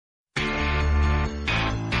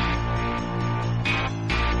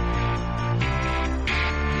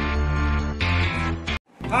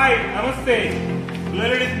Hi, Namaste.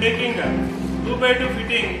 Gloled is making 2x2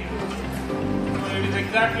 fitting. So it is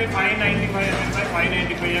exactly 595 mm by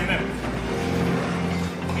 595 mm.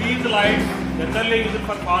 These lights generally used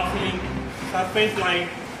for fall ceiling, surface line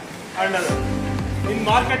and others. In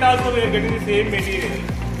market also we are getting the same material,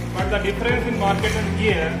 but the difference in market and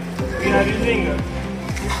here we are using this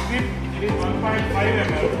strip. It is 1.5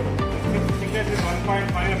 mm. This thickness is 1.5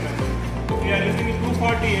 mm. We are using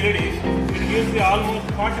 240 LEDs. It gives the almost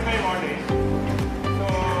 45 wattage. So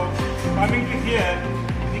coming to here,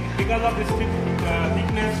 because of this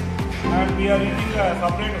thickness, and we are using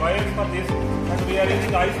separate wires for this, and we are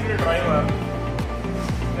using isolated driver.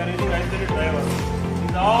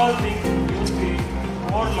 These all things use the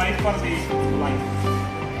more light for the light.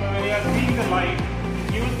 So when you are seeing the light,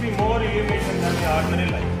 it gives the more illumination than the ordinary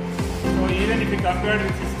light. So even if you compare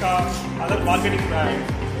with Cisco, other marketing brands,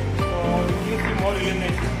 so it gives you more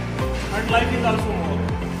illumination, and light is also more.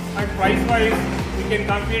 And price wise, we can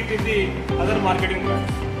compete with the other marketing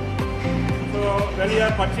brands. So when you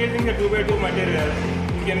are purchasing the 2x2 material,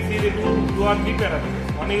 you can see the two or three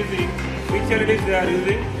parameters. One is the which LEDs they are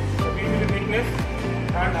using, the PCB thickness,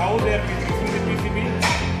 and how they are fixing the PCB,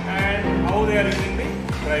 and how they are using the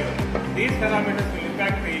driver. These parameters will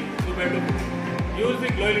impact the 2x2 fitting. Use the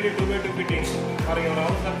Gloled 2x2 fitting for your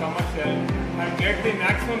house or commercial and get the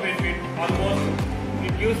maximum benefit. Almost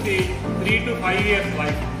it gives the 3 to 5 years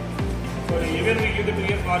life. So even we give the 2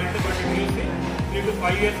 years warranty, but it gives the 3 to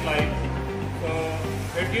 5 years life. So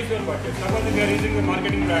reduce your budget. Suppose if you are using the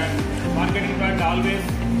marketing brand always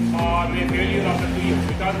may fail you after 2 years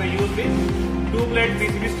because they use the 2-blade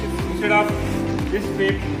PCB strips instead of this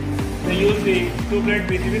strip. They use the 2-blade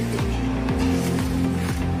PCB strips.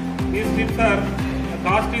 These strips are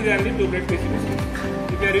costly than the 2-blade PCB strips.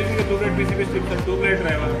 If you are using the 2-blade PCB strips and 2-blade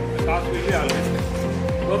driver, the cost will be always less.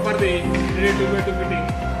 Go for the 2x2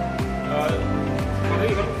 fitting.